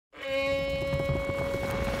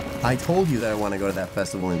I told you that I want to go to that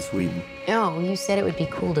festival in Sweden. No, you said it would be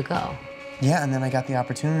cool to go. Yeah, and then I got the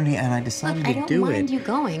opportunity and I decided to do it. I don't mind you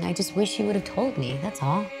going. I just wish you would have told me, that's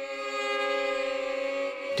all.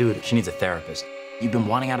 Dude, she needs a therapist. You've been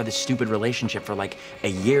wanting out of this stupid relationship for like a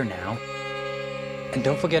year now. And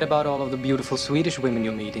don't forget about all of the beautiful Swedish women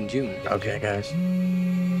you'll meet in June. Okay, guys.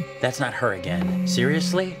 That's not her again.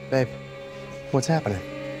 Seriously? Babe, what's happening?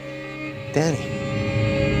 Dani.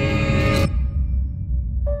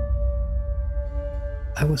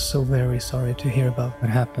 I was so very sorry to hear about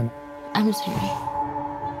what happened. I'm sorry.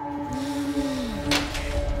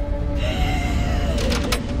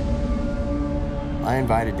 I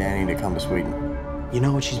invited Dani to come to Sweden. You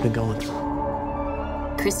know what she's been going through.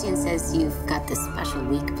 Christian says you've got this special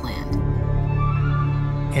week planned.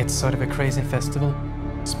 It's sort of a crazy festival.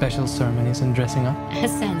 Special ceremonies and dressing up. That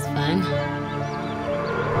sounds fun.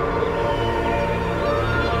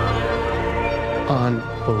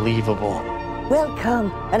 Unbelievable.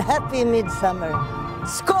 Welcome and happy midsummer.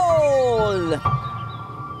 Skål!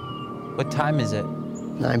 What time is it?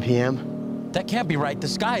 9 p.m. That can't be right. The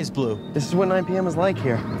sky is blue. This is what 9 p.m. is like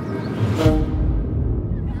here.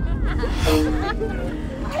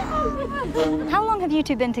 How long have you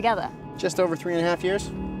two been together? Just over 3.5 years.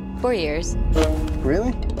 4 years.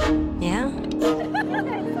 Really? Yeah?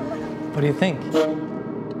 What do you think?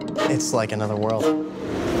 It's like another world.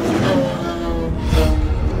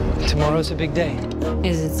 Tomorrow's a big day.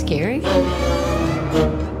 Is it scary?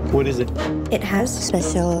 What is it? It has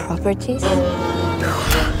special properties.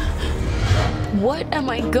 What am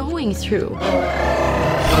I going through?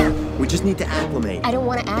 We just need to acclimate. I don't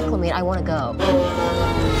want to acclimate, I want to go.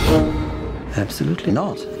 Absolutely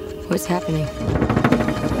not. What's happening?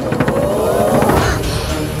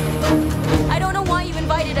 I don't know why you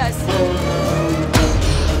invited us.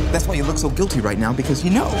 That's why you look so guilty right now, because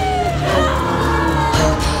you know.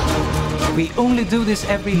 We only do this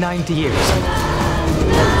every 90 years.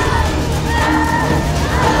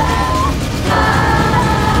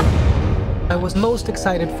 I was most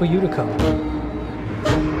excited for you to come.